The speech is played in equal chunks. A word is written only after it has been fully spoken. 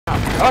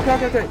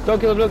Okay. Don't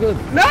kill him, don't kill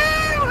him. No!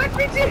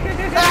 RPG!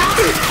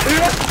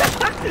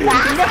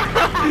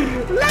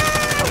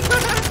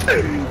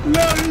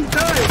 No, he's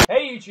dying!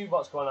 Hey YouTube,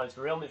 what's going on? It's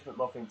the real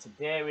MitchMcMuffin.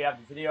 Today we have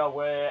the video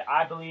where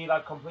I believe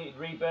I've completed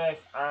Rebirth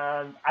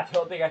and I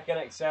don't think I can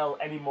excel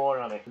any more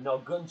on it. No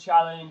gun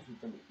challenge, we've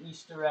done the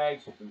Easter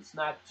eggs, we've done the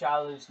sniper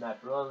challenge,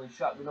 sniper only,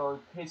 shotgun only,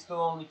 pistol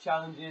only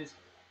challenges.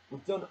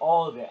 We've done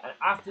all of it, and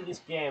after this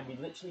game we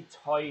literally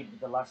toyed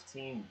with the last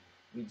team.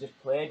 We just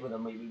played with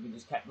them, we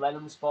just kept letting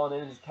them spawn in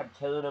and just kept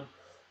killing them.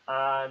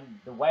 And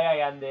the way I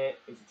end it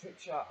is a trick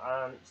shot,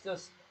 and it's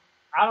just,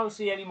 I don't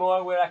see any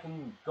more where I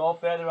can go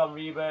further on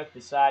Rebirth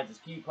besides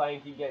just keep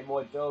playing, keep getting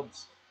more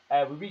dubs.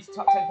 We reached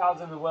top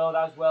 10,000 in the world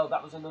as well.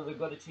 That was another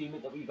good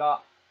achievement that we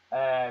got.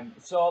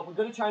 So we're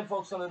going to try and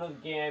focus on another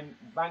game.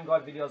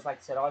 Vanguard videos, like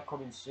I said, are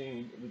coming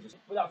soon.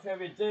 Without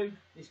further ado,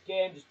 this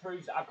game just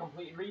proves that I've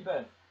completed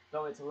Rebirth.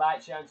 Don't forget to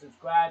like, share and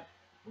subscribe.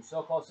 We're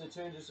so close to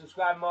 200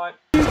 subscribers, mate.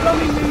 He's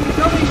coming,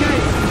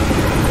 guys!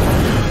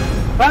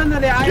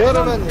 Finally, I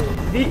Germany!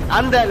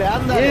 Andale!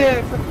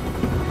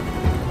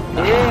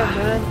 Yeah,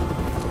 man.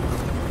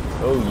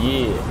 Oh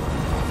yeah.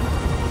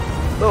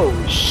 Oh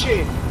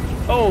shit!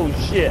 Oh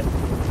shit.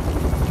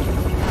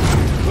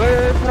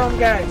 Where from,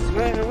 guys?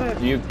 Where?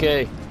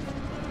 UK.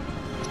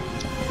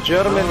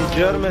 Germany!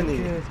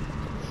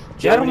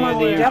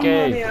 Germany, UK.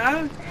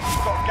 huh?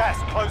 Got gas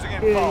closing in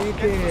fast. Get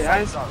to the UK.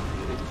 safe zone.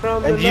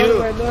 From And the you?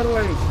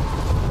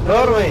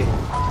 Norway.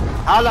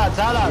 Halat!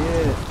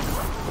 Yeah.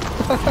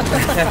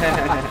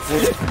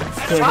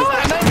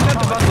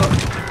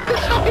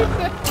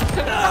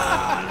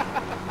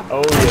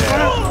 Oh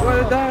yeah.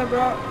 Well done,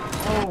 bro.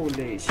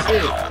 Holy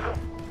shit.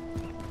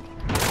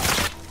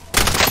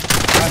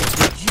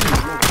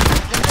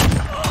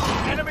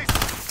 Enemies.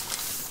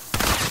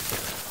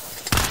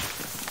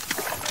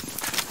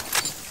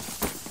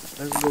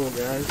 Let's go,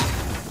 guys.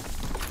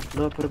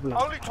 No problem.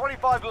 Only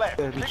 25 left.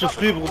 Zu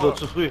früh, Bruder,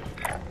 zu früh.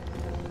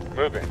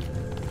 Moving.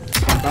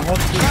 The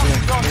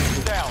hospital.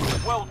 Target down.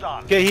 Well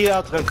done. Okay, here,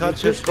 Adrian, We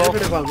kannst du push jetzt drauf?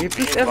 everyone, guys. We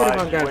push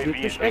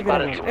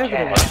everyone.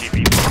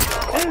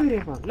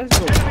 Let's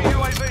go. Enemy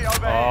UAV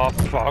overhead. Oh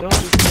fuck. Don't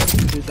be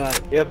scared to die.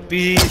 Yeah,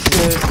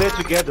 stay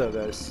together,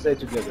 guys. Stay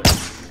together.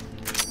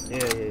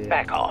 Yeah.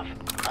 Back off.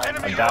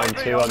 Enemy I'm down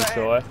UAV 2 on overhead.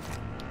 shore.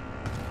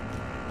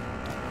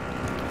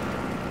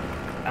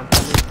 I'm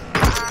coming.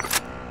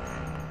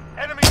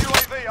 Enemy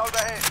UAV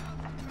overhead.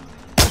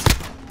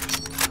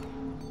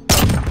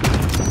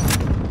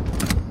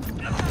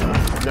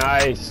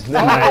 Nice. Shit.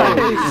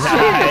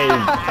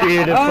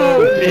 Beautiful.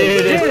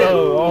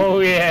 Oh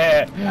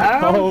yeah.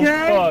 Oh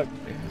Okay. fuck.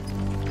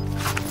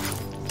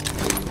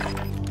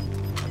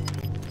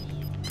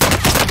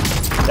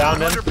 Down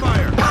him.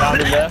 Down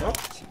him there.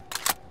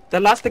 The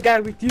last guy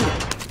with you.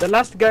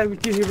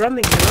 He's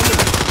running.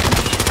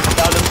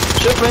 Down him.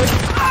 Shipwreck!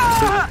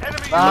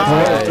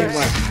 Enemy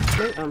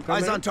Okay, I'm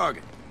coming. Eyes on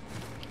target.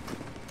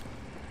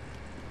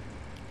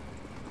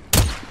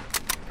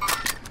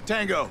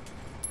 Tango.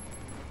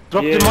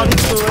 Drop Yeah. the money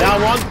to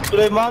Down one.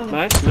 Suleiman.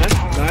 Nice.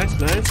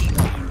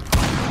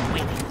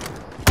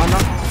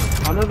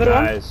 Another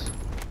one. Nice.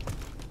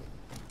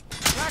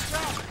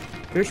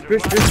 Push.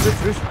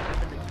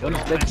 One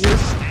is back here.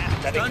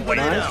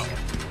 Nice.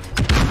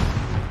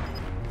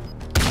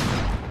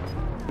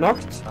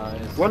 Knocked.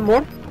 One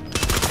more.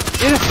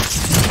 Yeah.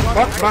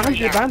 Behind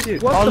you.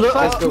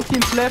 Let's go.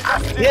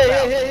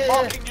 Yeah.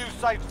 Marking new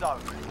safe zone.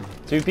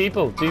 Two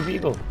people.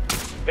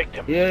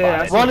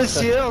 Yeah. One is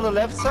here on the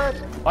left side.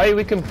 Oh,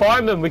 we can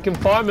farm him.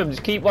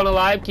 Just keep one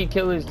alive. Keep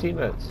killing his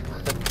teammates.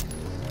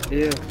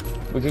 Yeah.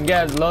 We can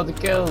get loads of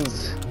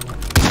kills.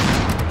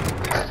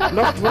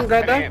 Knocked one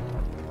guy down.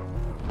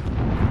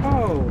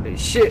 Holy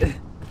shit.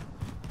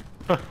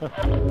 What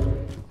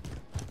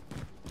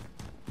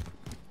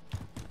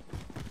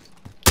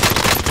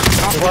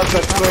a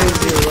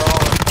crazy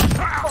round.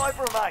 5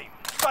 remain.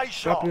 Stay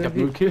sharp. Yeah.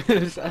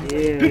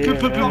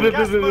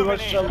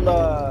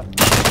 Mashallah.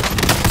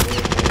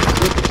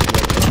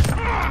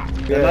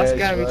 The last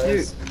guy with you.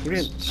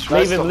 Green.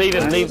 Leave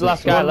him. Leave the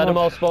last guy. Let them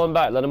all spawn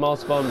back.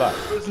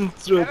 Doesn't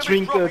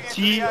drink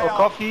tea or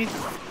coffee.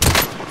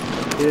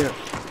 Yeah.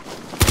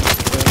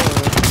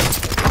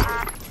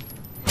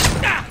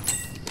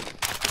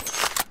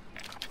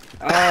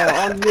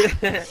 Oh, on me.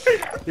 Yeah.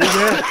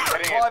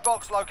 Supply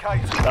box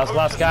located. That's the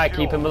last guy.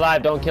 Keep him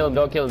alive. Don't kill him.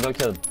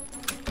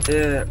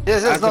 Yeah.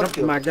 Yes, I that's not dropped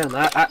good. my gun.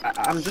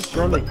 I'm just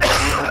running.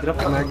 I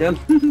dropped my gun.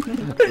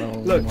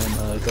 Look.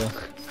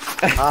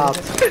 Hard.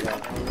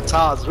 It's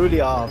hard, it's really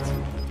hard.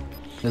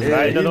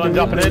 Right, another one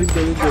dropping in. Gas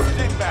is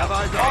inbound.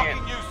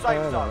 Marking new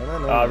safe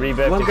zone.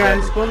 Rebirth. One guy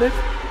is spawning.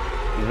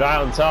 He's right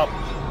on top.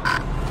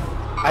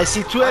 I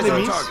see two Eyes on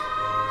enemies. target.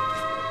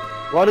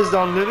 One is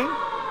down living.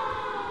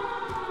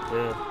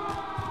 Yeah.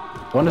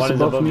 One is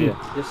above me.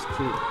 Just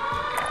two.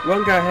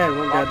 One guy here.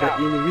 One guy that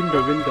in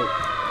the window.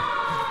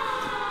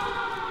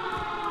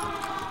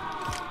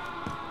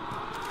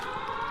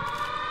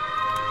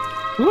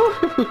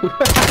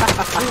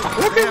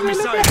 Enemy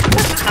sight.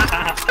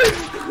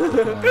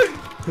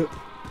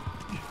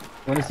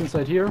 One is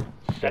inside here.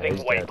 Setting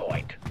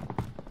waypoint.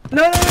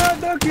 No,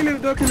 don't kill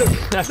him, don't kill him.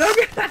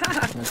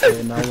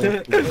 Okay, now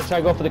we're... Try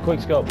to go for the quick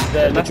scope.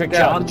 The trick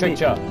shot, the trick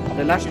shot.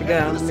 The last guy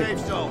The on me. safe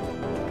zone.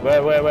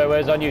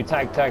 Where's on you?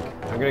 Tag.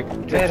 I'm gonna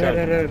trick shot.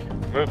 There.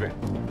 Moving.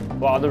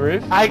 What, on the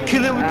roof? I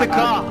kill him with the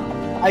car.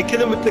 I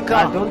kill him with the I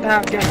car. don't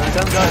have gun,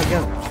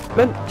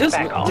 Man, just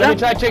Let me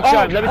try trick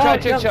shot him. Let me try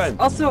trick shot him.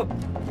 Also.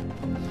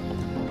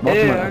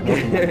 Yeah,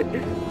 okay.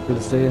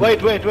 Good stay in. Wait.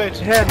 Here.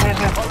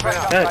 Contract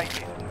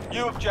updated.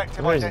 New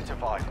objective Where is it?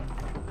 identified.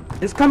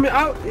 It's coming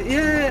out.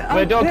 Yeah.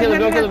 Wait, don't kill him.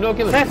 Don't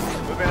kill him.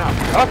 Moving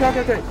out.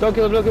 Okay. Don't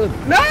kill him.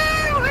 No,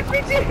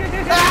 RPG.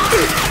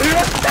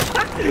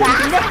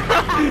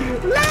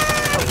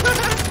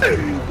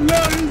 No,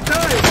 he's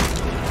dying.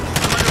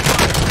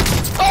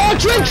 Oh,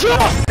 trick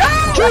shot!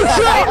 Trick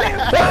shot!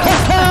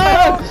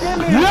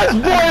 Yes,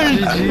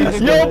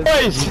 boys! Yo,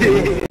 boys!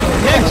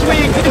 Next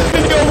week, this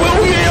video will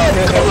be up!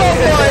 Come on,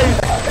 boys!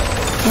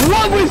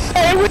 What we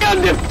say? We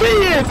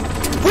undefeated!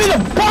 With a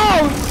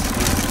bounce!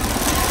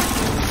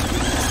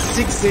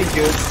 60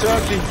 good,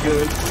 30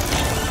 good.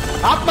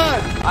 Up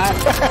man!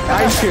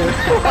 I'm sure.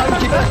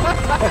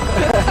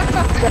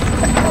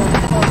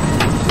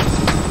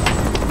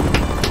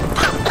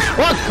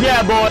 Fuck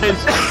yeah, boys!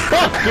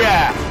 Fuck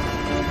yeah!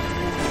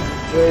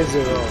 Where is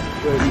it all?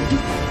 Where is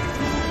it?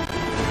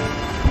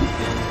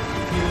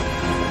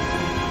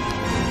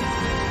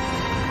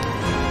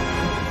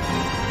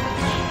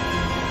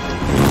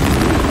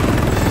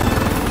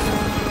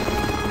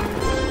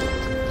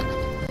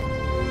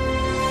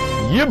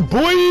 Yeah,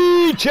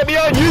 boy! Check me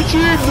out on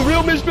YouTube, the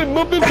real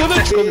MitchMcMuffin for the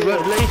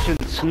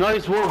Congratulations,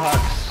 nice wall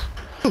hacks.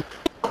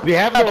 We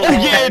have Oh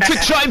yeah,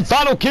 trick shot and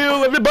final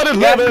kill, everybody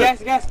love it!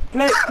 Yes.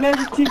 Play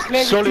with team.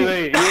 Sorry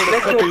mate, you're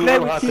the fucking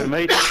wall hacker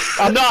mate.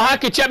 I'm not a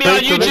hacker, check me out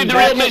on YouTube, the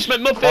real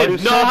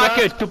MitchMcMuffin! No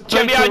hacker,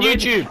 check me out on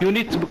YouTube! You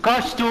need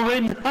cash to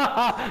win.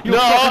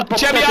 No,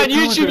 check me out on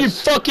YouTube, you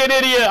fucking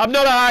idiot! I'm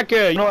not a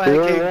hacker! No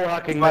You're hacking, wall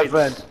hacking my mate.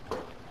 friend.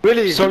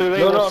 Really? Sorry mate,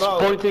 No.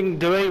 pointing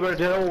the way where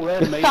they're all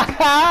there mate.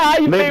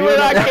 You Maybe think we're you're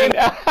not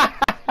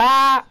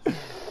hacking?